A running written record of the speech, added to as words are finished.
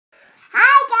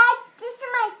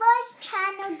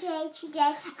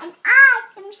today, and I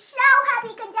am so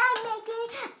happy because I'm making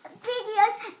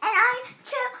videos, and I'm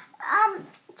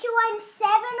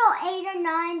 7 or 8 or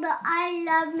 9, but I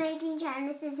love making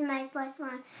channels. This is my first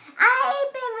one.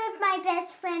 I've been with my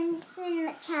best friends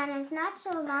in channels not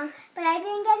so long, but I've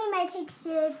been getting my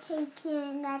picture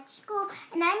taken at school,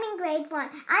 and I'm in grade 1.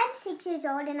 I'm 6 years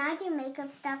old, and I do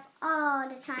makeup stuff all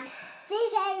the time.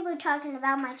 Today we're talking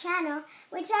about my channel,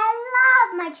 which I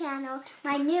love my channel,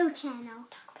 my new channel.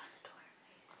 Talk about the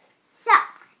toys. So,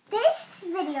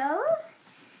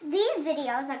 these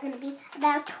videos are going to be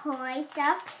about toy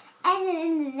stuff, and then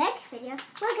in the next video,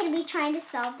 we're going to be trying to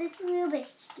solve this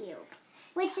Rubik's Cube,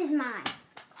 which is mine.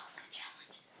 Also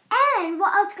challenges. And we're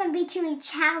also going to be doing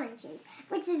challenges,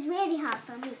 which is really hard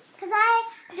for me, because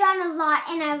I've done a lot,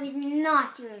 and I was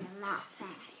not doing them last time.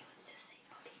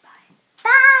 Okay, bye.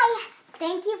 Bye!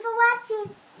 Thank you for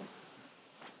watching.